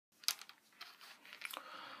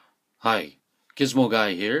Hi, Gizmo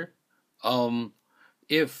Guy here.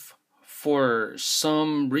 If for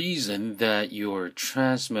some reason that your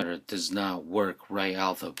transmitter does not work right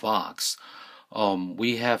out of the box,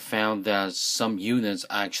 we have found that some units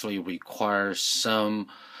actually require some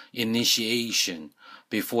initiation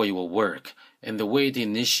before it will work. And the way to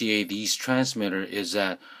initiate these transmitter is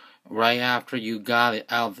that right after you got it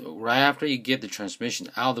out, right after you get the transmission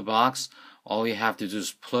out of the box, all you have to do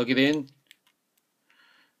is plug it in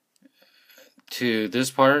to this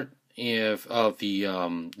part of the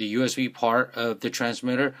USB part of the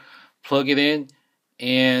transmitter, plug it in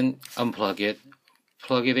and unplug it,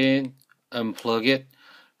 plug it in, unplug it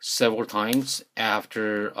several times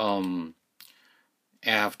after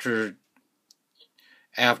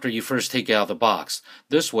you first take it out of the box.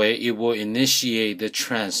 This way it will initiate the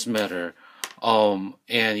transmitter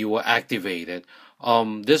and you will activate it.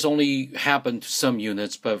 This only happened to some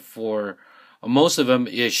units, but for most of them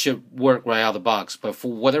it should work right out of the box. But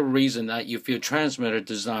for whatever reason that if your transmitter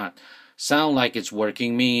does not sound like it's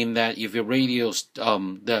working, meaning that if your radio,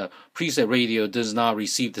 the preset radio does not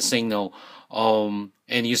receive the signal, and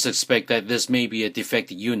you suspect that this may be a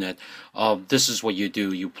defective unit, this is what you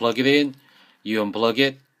do. You plug it in, you unplug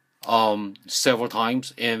it several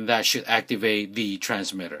times, and that should activate the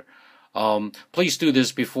transmitter. Please do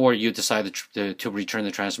this before you decide to return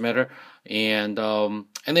the transmitter. And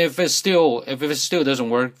if it still doesn't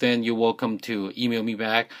work, then you're welcome to email me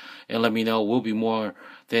back and let me know. We'll be more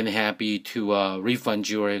than happy to refund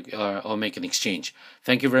you or make an exchange.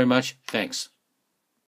 Thank you very much. Thanks.